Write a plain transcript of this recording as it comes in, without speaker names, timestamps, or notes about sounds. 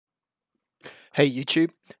Hey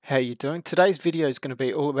YouTube, how you doing? Today's video is going to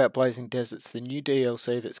be all about Blazing Deserts, the new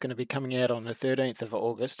DLC that's going to be coming out on the 13th of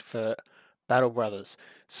August for Battle Brothers.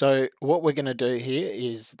 So what we're going to do here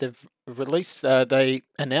is they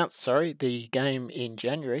announced, sorry, the game in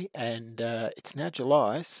January, and it's now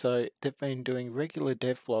July, so they've been doing regular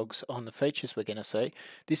dev vlogs on the features we're going to see.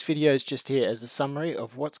 This video is just here as a summary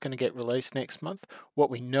of what's going to get released next month, what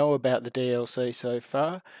we know about the DLC so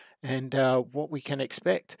far, and what we can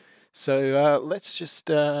expect. So let's just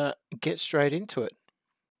get straight into it.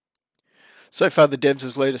 So far, the devs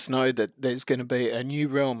has let us know that there's going to be a new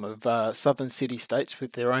realm of southern city-states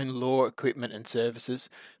with their own law, equipment, and services.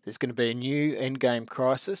 There's going to be a new endgame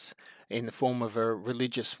crisis in the form of a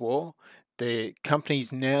religious war. The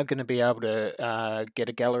company's now going to be able to get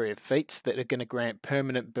a gallery of feats that are going to grant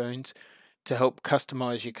permanent boons to help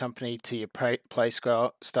customize your company to your play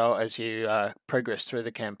style as you progress through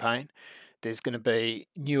the campaign. There's going to be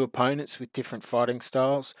new opponents with different fighting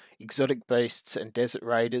styles, exotic beasts and desert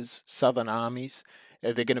raiders, southern armies.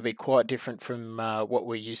 They're going to be quite different from what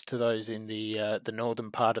we're used to those in the northern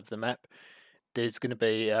part of the map. There's going to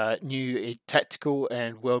be new tactical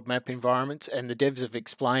and world map environments, and the devs have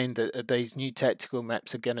explained that these new tactical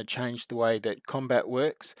maps are going to change the way that combat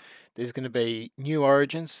works. There's going to be new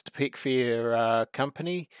origins to pick for your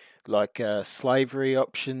company, like slavery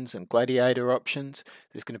options and gladiator options.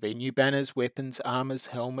 There's going to be new banners, weapons, armors,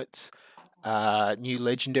 helmets, new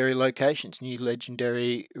legendary locations, new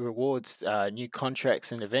legendary rewards, new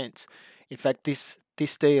contracts and events. In fact, this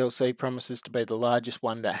DLC promises to be the largest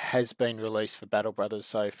one that has been released for Battle Brothers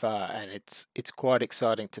so far, and it's quite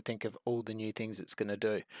exciting to think of all the new things it's going to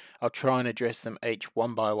do. I'll try and address them each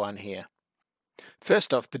one by one here.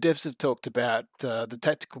 First off, the devs have talked about the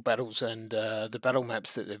tactical battles and the battle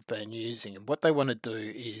maps that they've been using, and what they want to do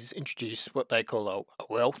is introduce what they call a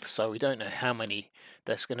wealth. So we don't know how many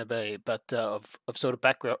that's going to be, but of sort of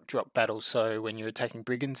backdrop battles. So when you're attacking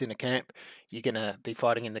brigands in a camp, you're going to be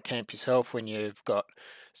fighting in the camp yourself. When you've got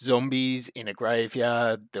zombies in a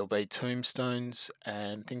graveyard, there'll be tombstones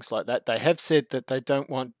and things like that. They have said that they don't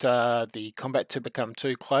want the combat to become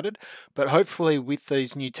too cluttered, but hopefully with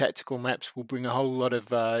these new tactical maps, we'll bring a whole lot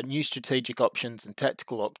of new strategic options and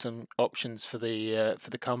tactical options for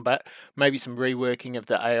the combat. Maybe some reworking of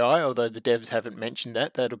the AI, although the devs haven't mentioned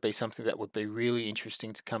that. That'll be something that would be really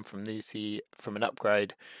interesting to come from this year, from an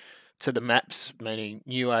upgrade to the maps, meaning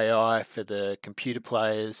new AI for the computer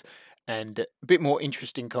players and a bit more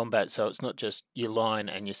interesting combat. So it's not just your line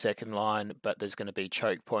and your second line, but there's going to be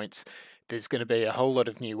choke points. There's going to be a whole lot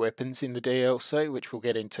of new weapons in the DLC, which we'll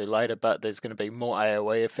get into later, but there's going to be more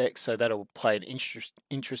AoE effects, so that'll play an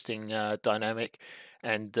interesting dynamic.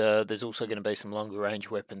 And there's also going to be some longer range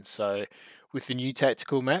weapons. So with the new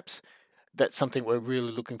tactical maps, that's something we're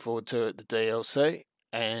really looking forward to at the DLC,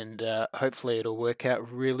 and hopefully it'll work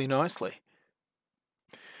out really nicely.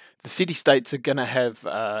 The city states are going to have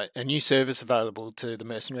a new service available to the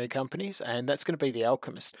mercenary companies, and that's going to be the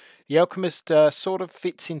Alchemist. The Alchemist sort of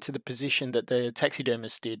fits into the position that the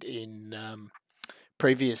Taxidermist did in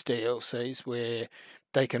previous DLCs, where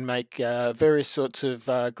they can make various sorts of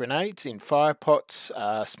grenades in fire pots,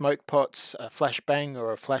 smoke pots, a flashbang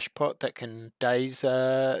or a flash pot that can daze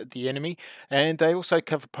the enemy, and they also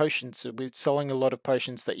cover potions. We're selling a lot of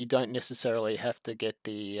potions that you don't necessarily have to get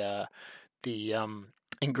the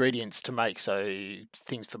ingredients to make, so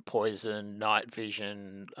things for poison, night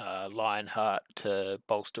vision, lionheart to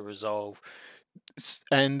bolster resolve.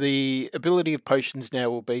 And the ability of potions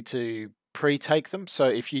now will be to pre-take them. So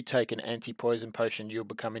if you take an anti-poison potion, you'll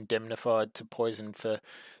become indemnified to poison for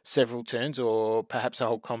several turns or perhaps a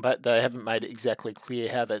whole combat. They haven't made it exactly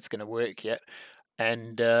clear how that's going to work yet,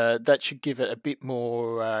 and that should give it a bit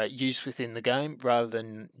more use within the game rather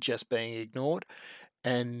than just being ignored.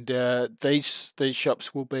 And these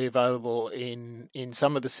shops will be available in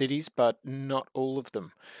some of the cities, but not all of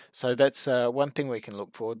them. So that's one thing we can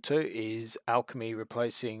look forward to, is alchemy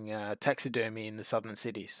replacing taxidermy in the southern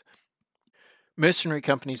cities. Mercenary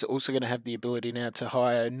companies are also going to have the ability now to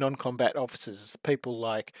hire non-combat officers, people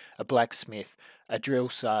like a blacksmith, a drill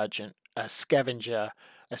sergeant, a scavenger,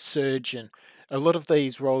 a surgeon. A lot of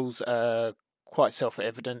these roles are quite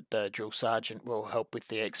self-evident. The drill sergeant will help with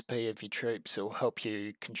the XP of your troops. It will help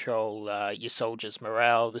you control your soldiers'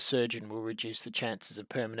 morale. The surgeon will reduce the chances of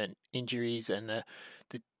permanent injuries, and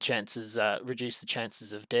the chances reduce the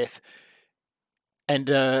chances of death. And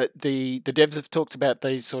the devs have talked about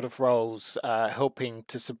these sort of roles helping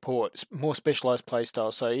to support more specialized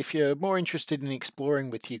playstyles. So if you're more interested in exploring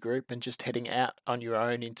with your group and just heading out on your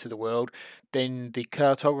own into the world, then the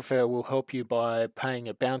cartographer will help you by paying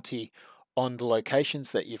a bounty on the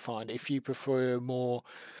locations that you find. If you prefer more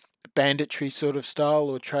banditry sort of style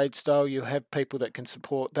or trade style, you'll have people that can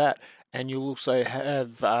support that, and you'll also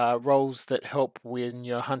have roles that help when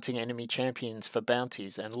you're hunting enemy champions for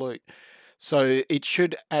bounties and loot. So it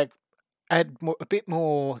should add more, a bit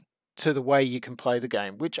more to the way you can play the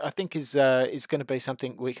game, which I think is going to be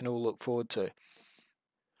something we can all look forward to.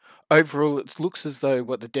 Overall, it looks as though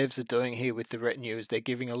what the devs are doing here with the retinue is they're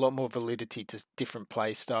giving a lot more validity to different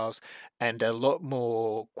play styles and a lot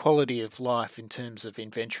more quality of life in terms of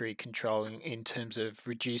inventory controlling, in terms of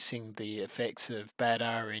reducing the effects of bad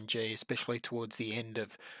RNG, especially towards the end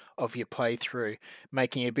of your playthrough,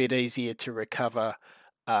 making it a bit easier to recover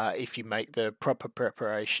if you make the proper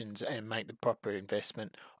preparations and make the proper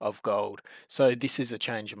investment of gold. So this is a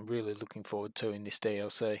change I'm really looking forward to in this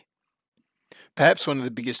DLC. Perhaps one of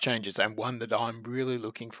the biggest changes, and one that I'm really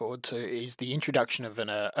looking forward to, is the introduction of an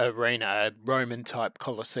arena, a Roman type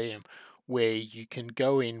Colosseum, where you can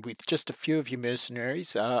go in with just a few of your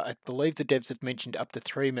mercenaries. I believe the devs have mentioned up to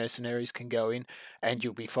 3 mercenaries can go in, and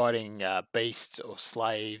you'll be fighting beasts or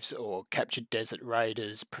slaves or captured desert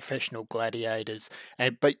raiders, professional gladiators,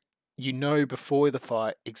 and but you know before the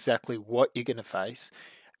fight exactly what you're going to face,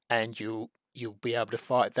 and you'll be able to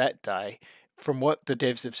fight that day. From what the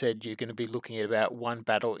devs have said, you're going to be looking at about one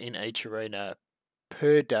battle in each arena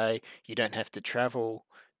per day. You don't have to travel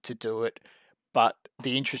to do it. But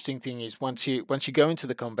the interesting thing is once you go into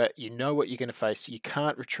the combat, you know what you're going to face. You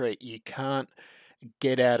can't retreat. You can't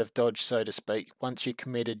get out of dodge, so to speak. Once you're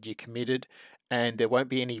committed, you're committed, and there won't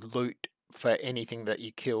be any loot for anything that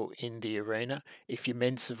you kill in the arena. If your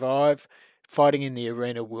men survive, fighting in the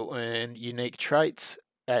arena will earn unique traits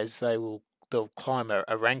as they'll climb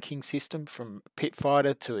a ranking system from pit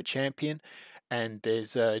fighter to a champion, and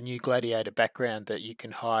there's a new gladiator background that you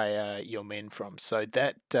can hire your men from. So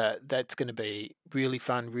that's going to be really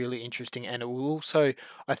fun, really interesting, and it will also,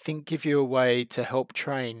 I think, give you a way to help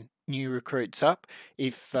train new recruits up.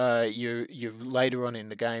 If you're later on in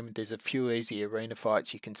the game, there's a few easy arena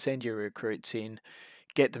fights. You can send your recruits in,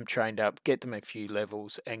 get them trained up, get them a few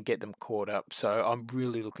levels, and get them caught up. So I'm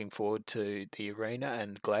really looking forward to the arena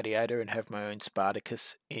and gladiator, and have my own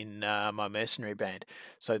Spartacus in my mercenary band.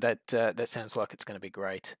 So that sounds like it's going to be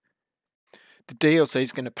great. The DLC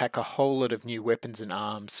is going to pack a whole lot of new weapons and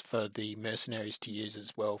arms for the mercenaries to use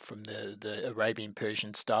as well. From the Arabian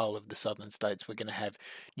Persian style of the southern states, we're going to have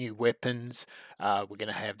new weapons. We're going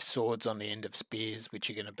to have swords on the end of spears, which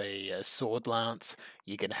are going to be a sword lance.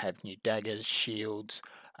 You're going to have new daggers, shields,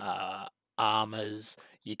 armors.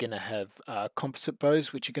 You're going to have composite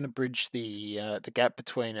bows, which are going to bridge the gap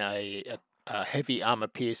between a heavy armor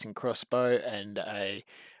piercing crossbow and a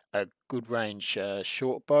good range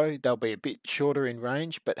short bow. They'll be a bit shorter in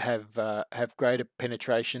range, but have greater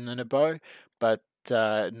penetration than a bow, but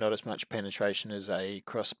not as much penetration as a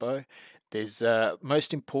crossbow. There's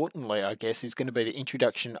most importantly, I guess, is going to be the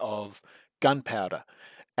introduction of gunpowder,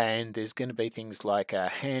 and there's going to be things like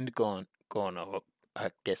a gun or I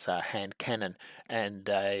guess a hand cannon and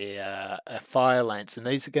a fire lance, and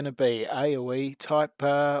these are going to be AOE type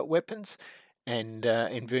weapons, and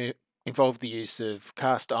involve the use of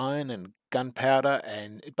cast iron and gunpowder,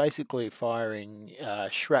 and basically firing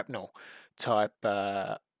shrapnel type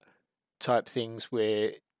type things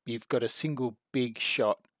where you've got a single big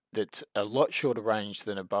shot that's a lot shorter range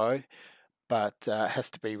than a bow, but has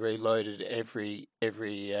to be reloaded every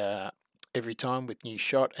time with new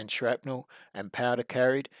shot and shrapnel and powder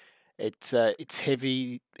carried. It's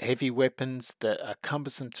heavy weapons that are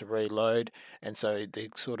cumbersome to reload, and so they're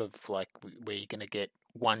sort of like where you're going to get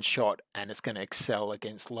one shot and it's going to excel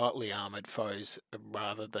against lightly armored foes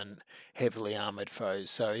rather than heavily armored foes.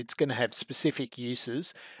 So it's going to have specific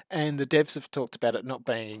uses, and the devs have talked about it not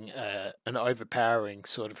being an overpowering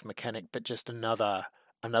sort of mechanic, but just another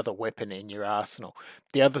weapon in your arsenal.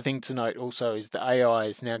 The other thing to note also is the AI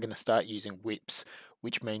is now going to start using whips,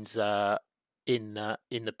 which means in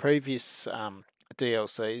the previous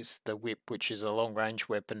DLCs, the whip, which is a long range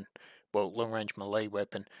weapon, well, long range melee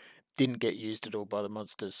weapon, didn't get used at all by the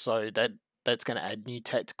monsters. So that's going to add new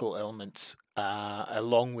tactical elements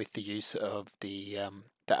along with the use of the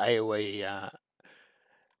AOE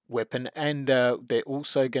weapon, and they're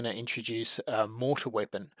also going to introduce a mortar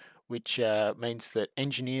weapon, which means that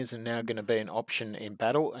engineers are now going to be an option in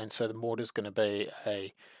battle, and so the mortar is going to be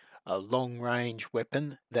a long range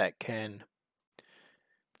weapon that can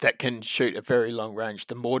shoot a very long range.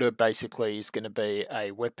 The mortar basically is going to be a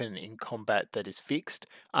weapon in combat that is fixed,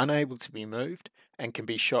 unable to be moved, and can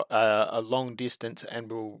be shot a long distance,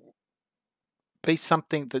 and will be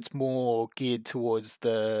something that's more geared towards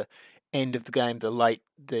the end of the game,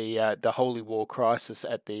 the Holy War crisis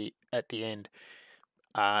at the end,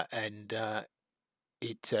 and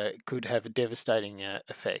it could have a devastating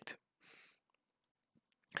effect.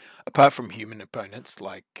 Apart from human opponents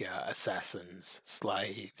like assassins,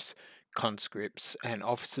 slaves, conscripts, and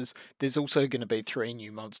officers, there's also going to be 3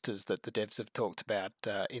 new monsters that the devs have talked about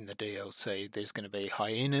in the DLC. There's going to be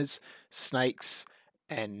hyenas, snakes,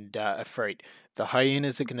 and Efreet. The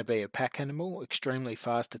hyenas are going to be a pack animal, extremely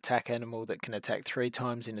fast attack animal that can attack 3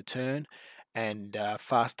 times in a turn, and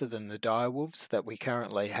faster than the direwolves that we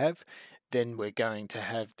currently have. Then we're going to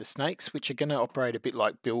have the snakes, which are going to operate a bit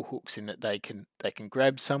like bill hooks in that they can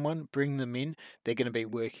grab someone, bring them in. They're going to be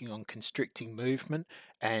working on constricting movement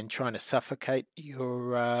and trying to suffocate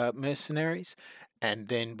your mercenaries. And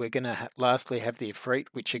then we're going to lastly have the Efreet,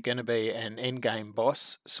 which are going to be an endgame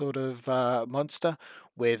boss sort of monster,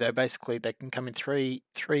 where they can come in three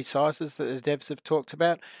sizes that the devs have talked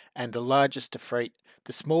about, and the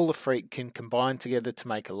smaller Efreet can combine together to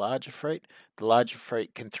make a larger Efreet. The larger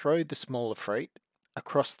Efreet can throw the smaller Efreet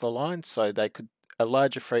across the line, so a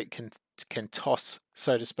larger Efreet can toss,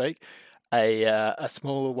 so to speak, a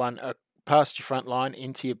smaller one past your front line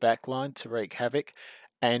into your back line to wreak havoc.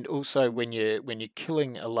 And also, when you're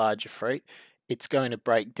killing a larger Efreet, it's going to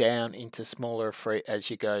break down into smaller Efreet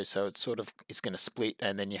as you go. So it sort of is going to split,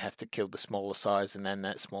 and then you have to kill the smaller size, and then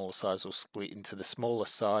that smaller size will split into the smaller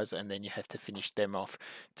size, and then you have to finish them off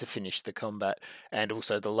to finish the combat. And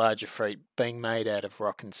also, the larger Efreet being made out of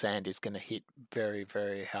rock and sand is going to hit very,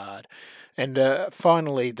 very hard. And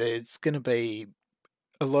finally, there's going to be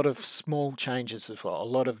a lot of small changes as well, a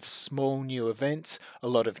lot of small new events, a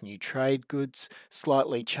lot of new trade goods,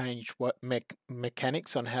 slightly changed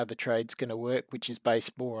mechanics on how the trade's going to work, which is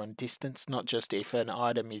based more on distance, not just if an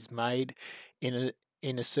item is made in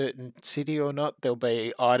a certain city or not. There'll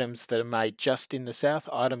be items that are made just in the south,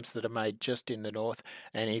 items that are made just in the north,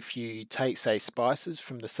 and if you take, say, spices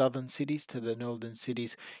from the southern cities to the northern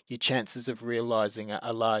cities, your chances of realizing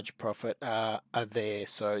a large profit are there.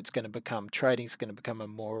 So trading's going to become a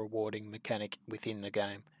more rewarding mechanic within the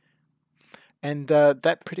game. And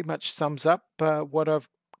that pretty much sums up what I've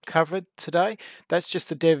covered today. That's just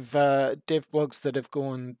the dev blogs that have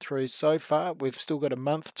gone through so far. We've still got a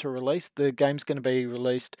month to release. The game's going to be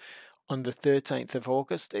released on the 13th of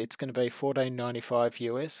August. It's going to be $14.95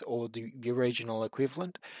 US, or the regional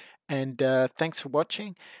equivalent. And thanks for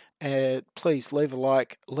watching. Please leave a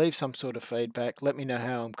like, leave some sort of feedback. Let me know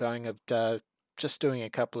how I'm going. I've just doing a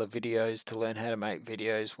couple of videos to learn how to make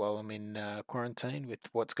videos while I'm in quarantine with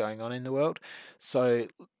what's going on in the world. So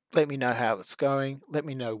let me know how it's going. Let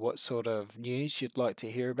me know what sort of news you'd like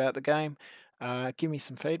to hear about the game. Give me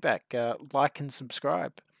some feedback. Like and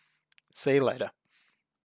subscribe. See you later.